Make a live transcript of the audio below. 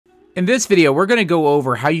In this video, we're going to go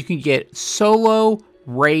over how you can get solo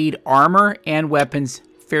raid armor and weapons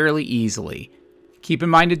fairly easily. Keep in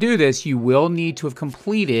mind to do this, you will need to have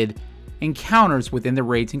completed encounters within the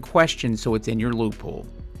raids in question so it's in your loot pool.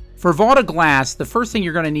 For Vault of Glass, the first thing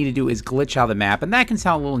you're going to need to do is glitch out of the map, and that can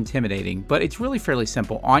sound a little intimidating, but it's really fairly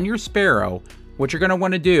simple. On your Sparrow, what you're going to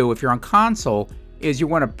want to do, if you're on console, is you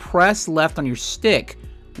want to press left on your stick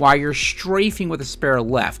while you're strafing with the Sparrow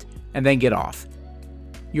left, and then get off.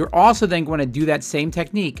 You're also then going to do that same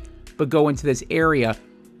technique, but go into this area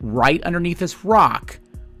right underneath this rock.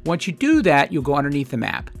 Once you do that, you'll go underneath the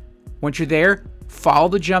map. Once you're there, follow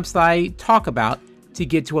the jumps that I talk about to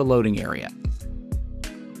get to a loading area.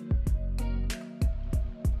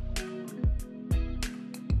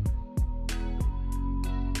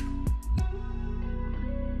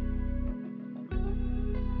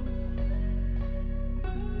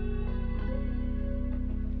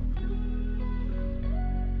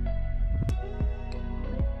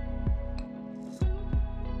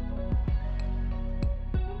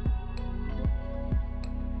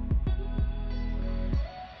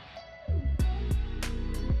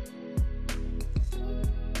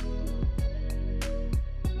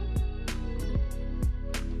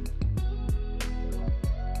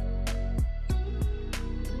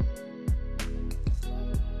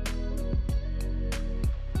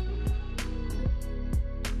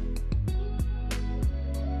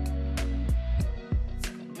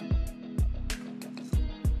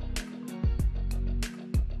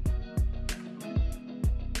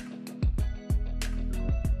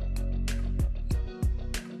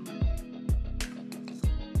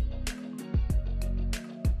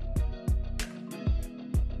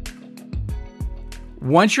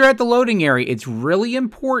 Once you're at the loading area, it's really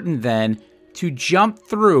important then to jump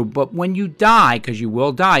through, but when you die, because you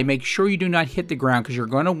will die, make sure you do not hit the ground because you're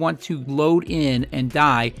going to want to load in and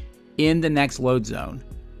die in the next load zone.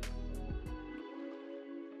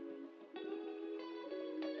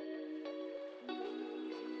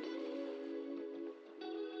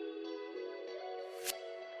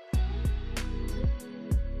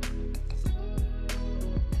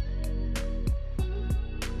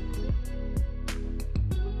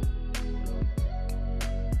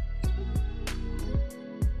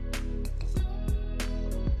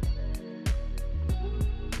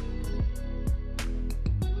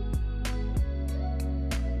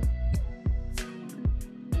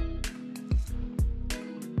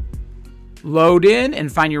 Load in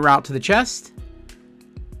and find your route to the chest.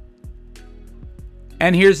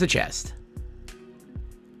 And here's the chest.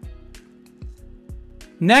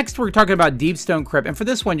 Next, we're talking about Deep Stone Crypt. And for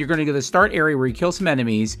this one, you're going to go to the start area where you kill some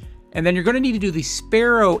enemies. And then you're going to need to do the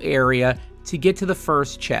Sparrow area to get to the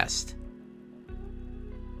first chest.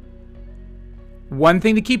 One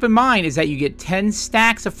thing to keep in mind is that you get 10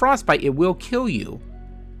 stacks of Frostbite. It will kill you.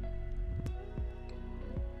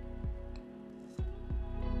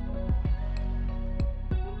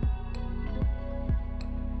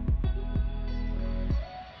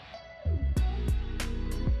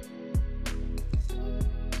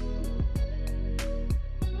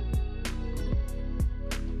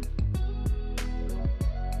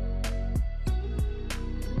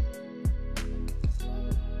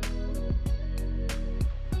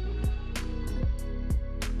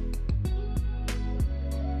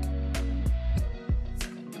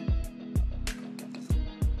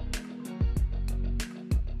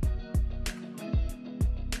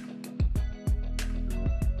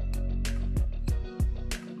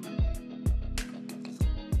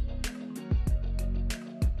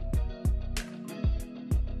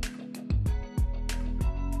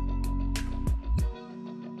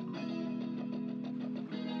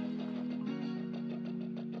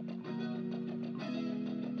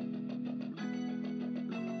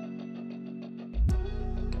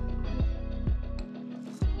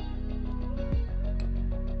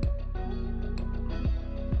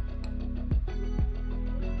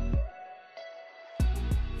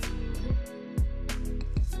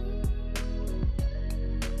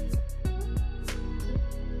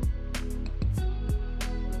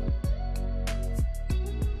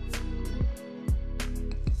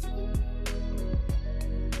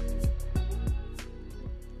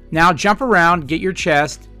 Now jump around, get your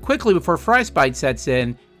chest quickly before Frostbite sets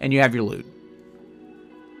in, and you have your loot.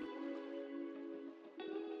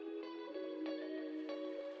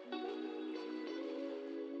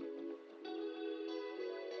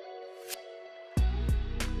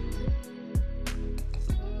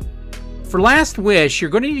 For Last Wish, you're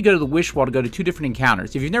going to need to go to the Wish Wall to go to 2 different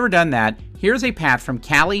encounters. If you've never done that, here's a path from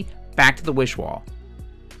Cali back to the Wish Wall.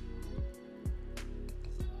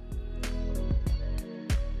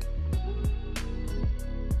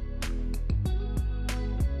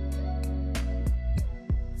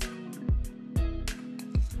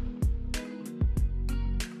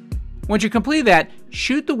 Once you complete that,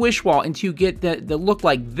 shoot the wish wall until you get the look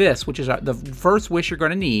like this, which is the first wish you're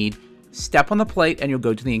going to need. Step on the plate and you'll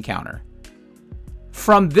go to the encounter.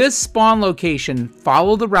 From this spawn location,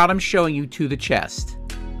 follow the route I'm showing you to the chest.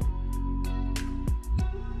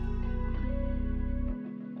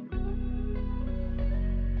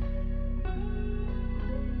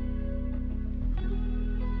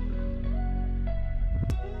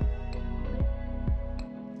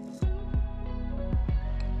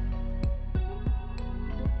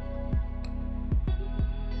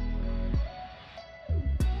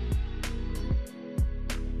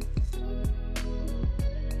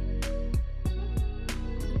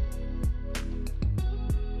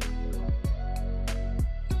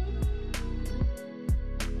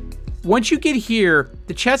 Once you get here,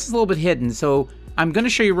 the chest is a little bit hidden, so I'm going to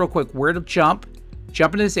show you real quick where to jump.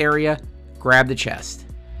 Jump into this area, grab the chest.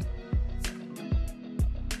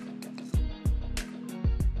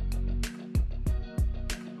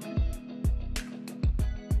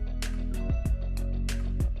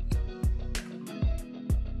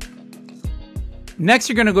 Next,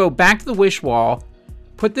 you're going to go back to the wish wall,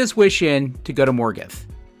 put this wish in to go to Morgoth.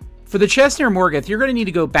 For the chest near Morgoth, you're going to need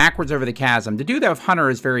to go backwards over the chasm. To do that with Hunter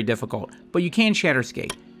is very difficult, but you can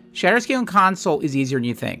Shatterskate. Shatterskate on console is easier than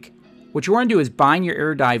you think. What you want to do is bind your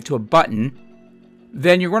air dive to a button,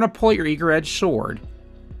 then you're going to pull out your eager edge sword,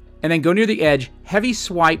 and then go near the edge, heavy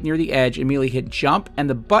swipe near the edge, immediately hit jump and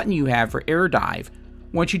the button you have for air dive.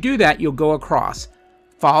 Once you do that, you'll go across.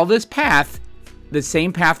 Follow this path, the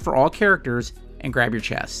same path for all characters, and grab your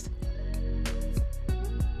chest.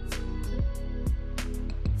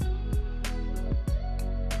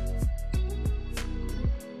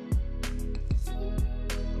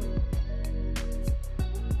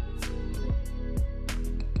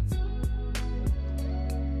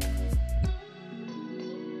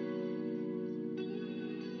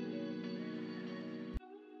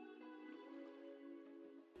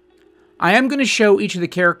 I am going to show each of the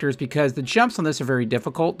characters because the jumps on this are very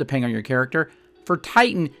difficult depending on your character. For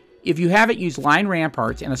Titan, if you have it, use line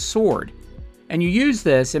ramparts and a sword. And you use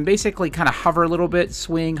this and basically kind of hover a little bit,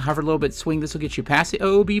 swing, hover a little bit, swing. This will get you past the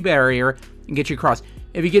OB barrier and get you across.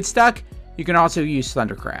 If you get stuck, you can also use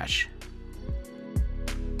Thunder Crash.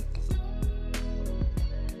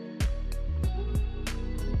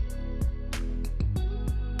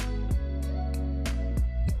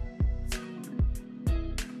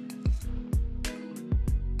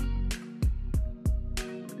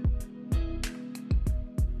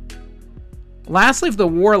 Lastly, for the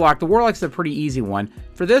Warlock's a pretty easy one.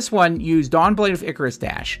 For this one, use Dawnblade of Icarus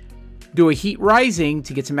Dash. Do a Heat Rising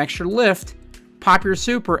to get some extra lift, pop your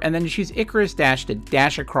super, and then just use Icarus Dash to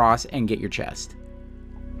dash across and get your chest.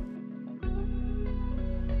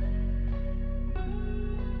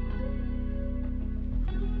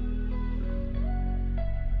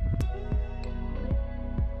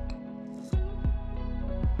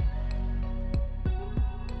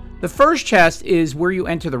 The first chest is where you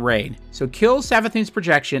enter the raid, so kill Savathun's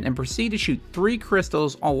projection and proceed to shoot 3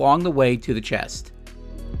 crystals along the way to the chest.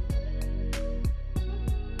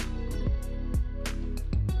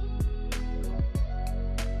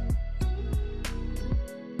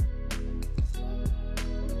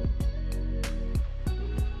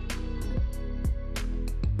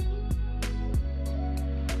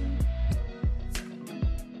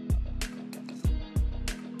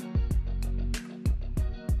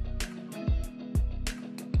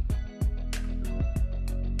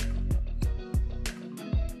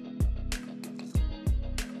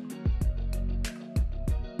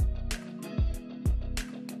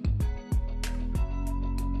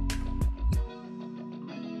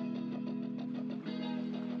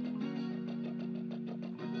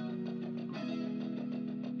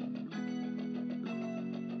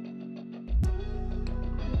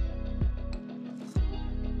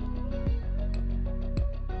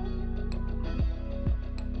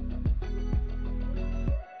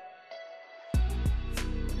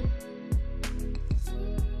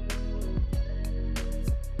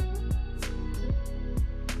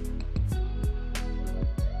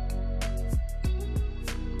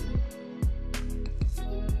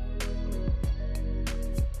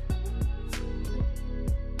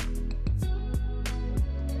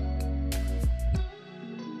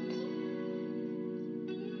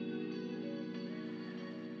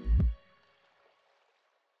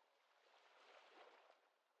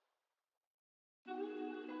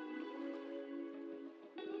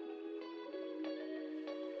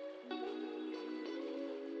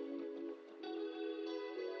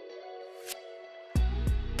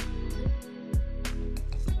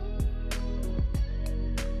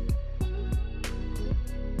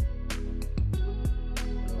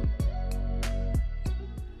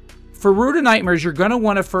 For Root of Nightmares, you're going to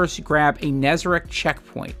want to first grab a Nezarec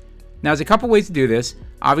checkpoint. Now, there's a couple ways to do this.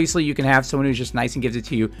 Obviously, you can have someone who's just nice and gives it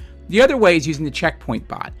to you. The other way is using the Checkpoint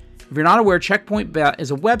Bot. If you're not aware, Checkpoint Bot is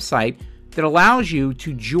a website that allows you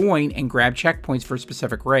to join and grab checkpoints for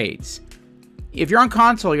specific raids. If you're on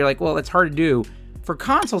console, you're like, well, that's hard to do. For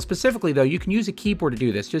console specifically, though, you can use a keyboard to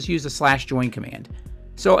do this. Just use the /join command.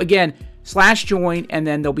 So again, /join, and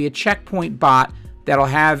then there'll be a Checkpoint Bot that'll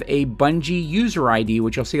have a Bungie user ID,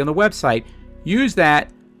 which you'll see on the website. Use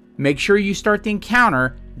that, make sure you start the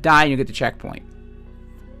encounter, die, and you get the checkpoint.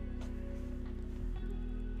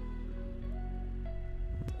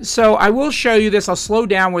 So I will show you this. I'll slow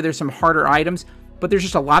down where there's some harder items, but there's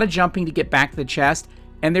just a lot of jumping to get back to the chest,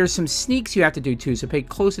 and there's some sneaks you have to do too, so pay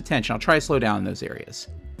close attention. I'll try to slow down in those areas.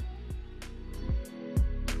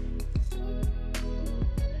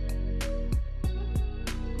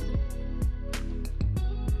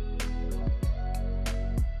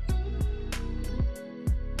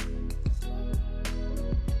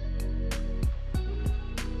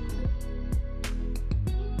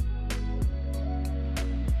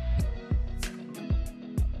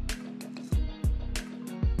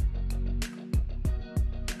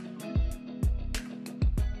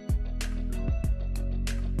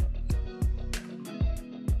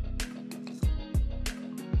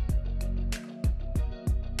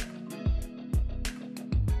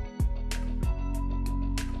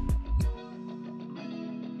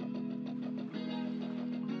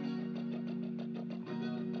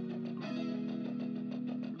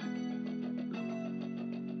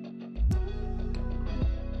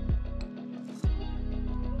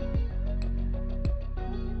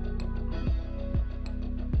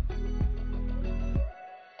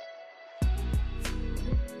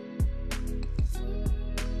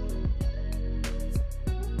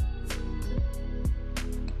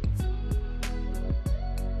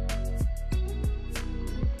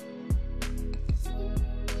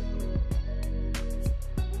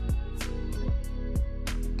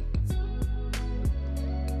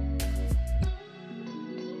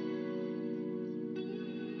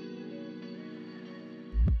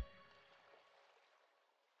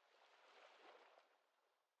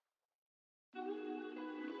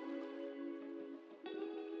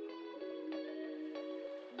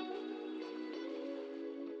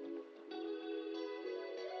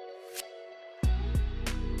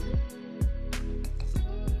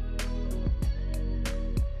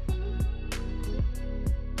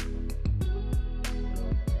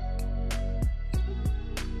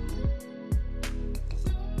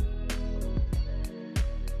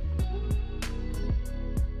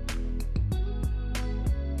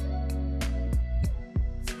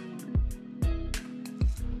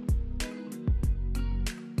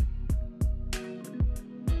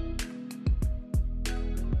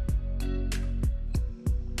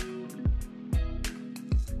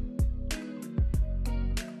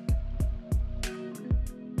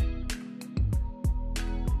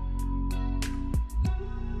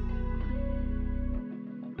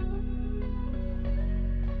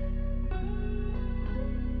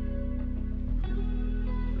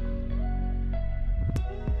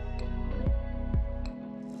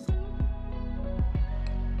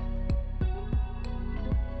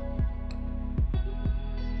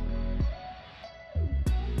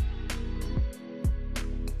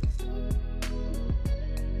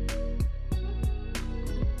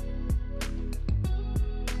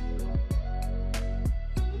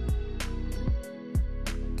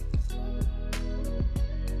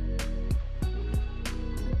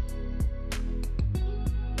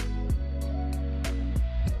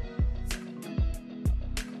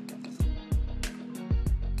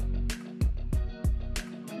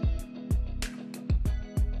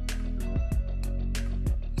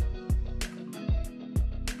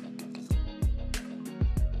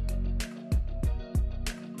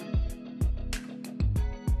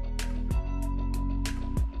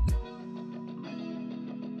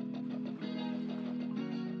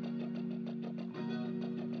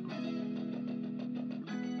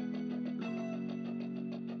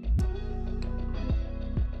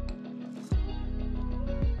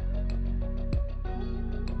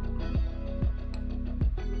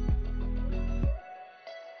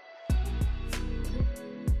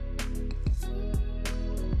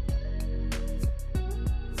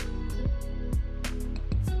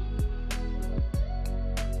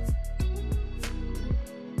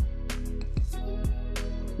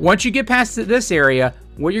 Once you get past this area,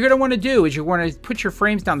 what you're going to want to do is you want to put your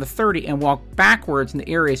frames down to 30 and walk backwards in the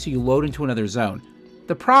area so you load into another zone.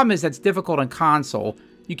 The problem is that's difficult on console.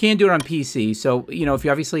 You can't do it on PC, so, you know, if you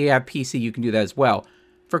obviously have PC, you can do that as well.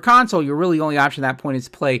 For console, your really only option at that point is to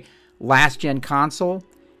play last gen console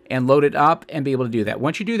and load it up and be able to do that.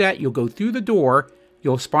 Once you do that, you'll go through the door,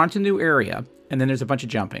 you'll spawn to a new area, and then there's a bunch of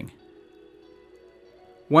jumping.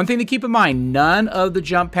 One thing to keep in mind, none of the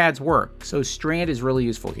jump pads work, so Strand is really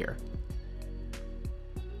useful here.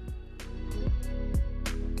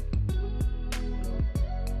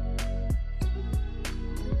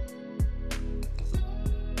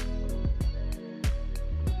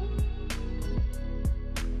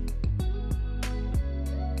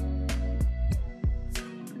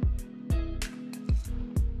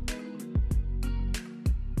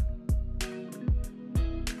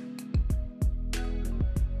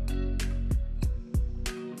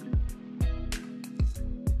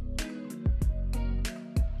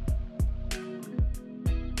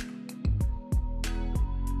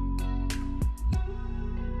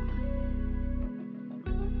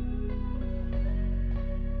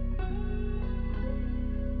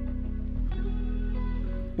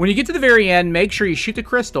 When you get to the very end, make sure you shoot the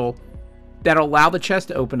crystal that'll allow the chest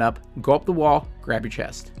to open up. Go up the wall, grab your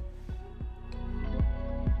chest.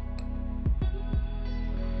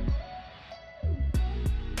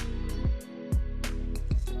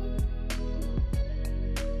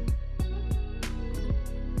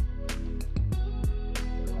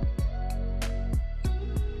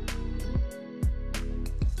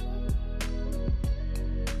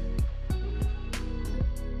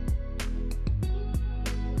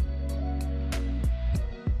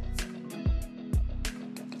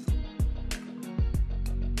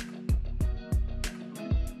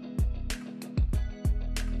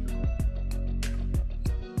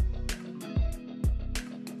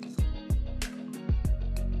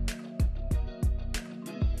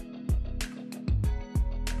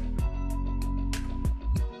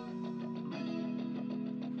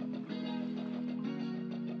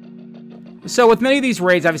 So with many of these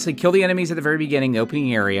raids, obviously kill the enemies at the very beginning, the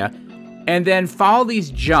opening area, and then follow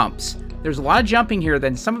these jumps. There's a lot of jumping here,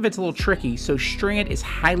 then some of it's a little tricky, so Strand is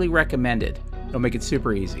highly recommended. It'll make it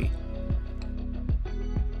super easy.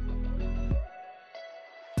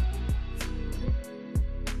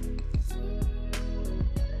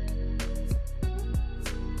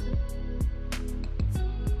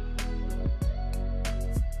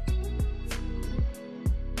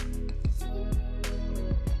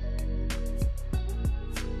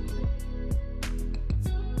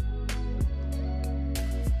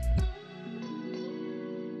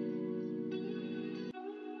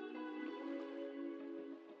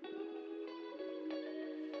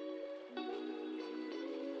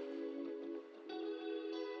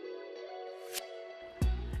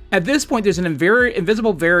 At this point, there's an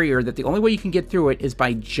invisible barrier that the only way you can get through it is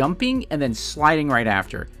by jumping and then sliding right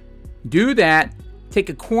after. Do that, take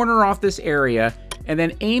a corner off this area, and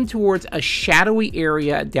then aim towards a shadowy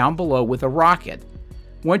area down below with a rocket.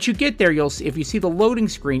 Once you get there, if you see the loading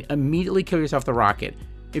screen, immediately kill yourself with the rocket.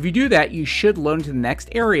 If you do that, you should load into the next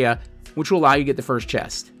area, which will allow you to get the first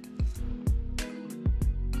chest.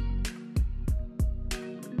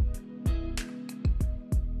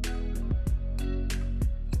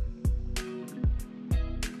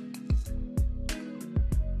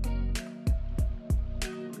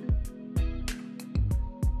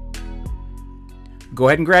 Go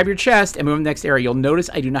ahead and grab your chest and move to the next area. You'll notice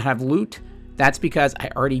I do not have loot. That's because I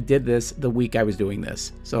already did this the week I was doing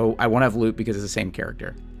this. So I won't have loot because it's the same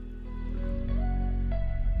character.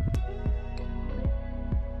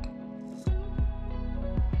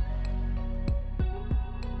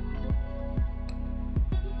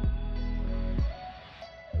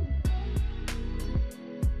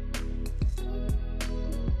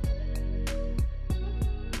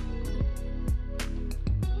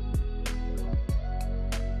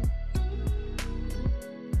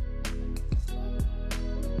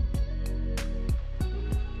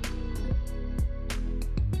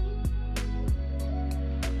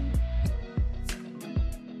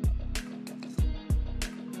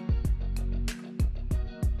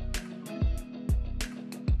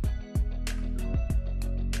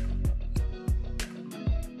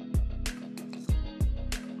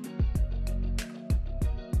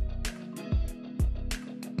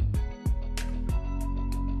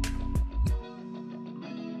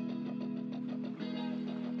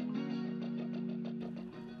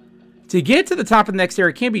 To get to the top of the next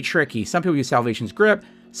area can be tricky. Some people use Salvation's Grip.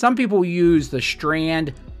 Some people use the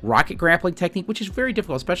Strand rocket grappling technique, which is very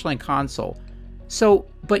difficult, especially on console.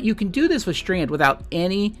 But you can do this with Strand without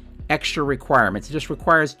any extra requirements. It just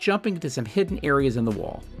requires jumping into some hidden areas in the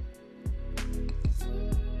wall.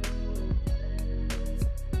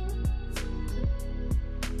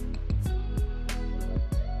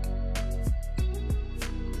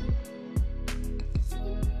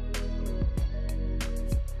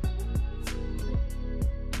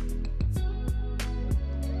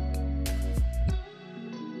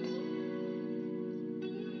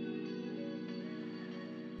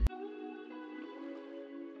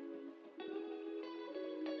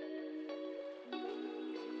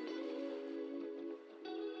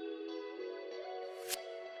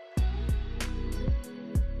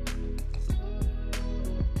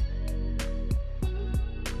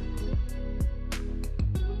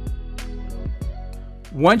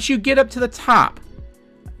 Once you get up to the top,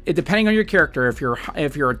 depending on your character, if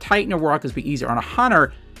you're a Titan or Warlock, this will be easier. On a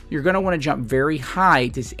Hunter, you're going to want to jump very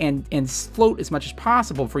high and float as much as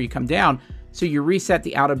possible before you come down, so you reset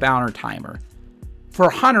the out-of-bounds timer. For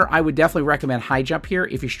a Hunter, I would definitely recommend high jump here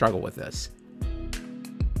if you struggle with this.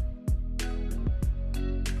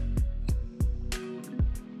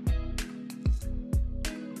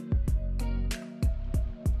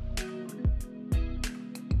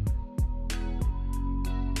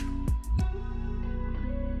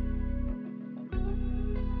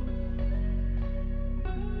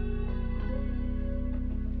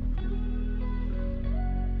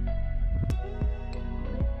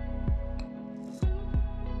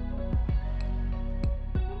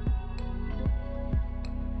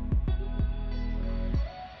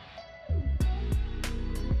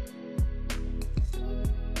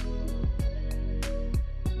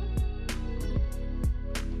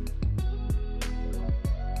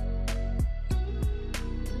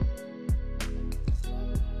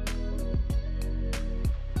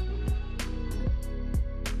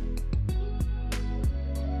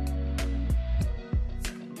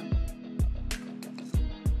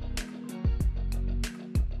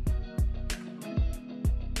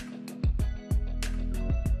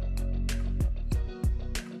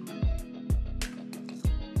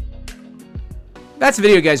 That's the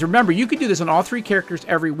video, guys. Remember, you can do this on all 3 characters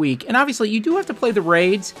every week, and obviously you do have to play the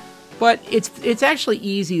raids, but it's actually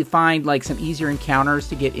easy to find like some easier encounters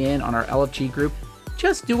to get in on our LFG group.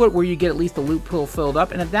 Just do it where you get at least the loot pool filled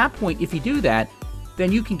up, and at that point, if you do that,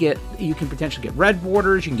 then you can potentially get red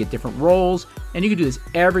borders, you can get different roles, and you can do this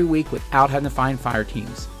every week without having to find fire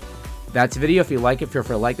teams. That's the video. If you like it, feel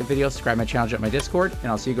free to like the video, subscribe to my channel, join my Discord,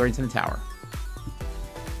 and I'll see you guys in the tower.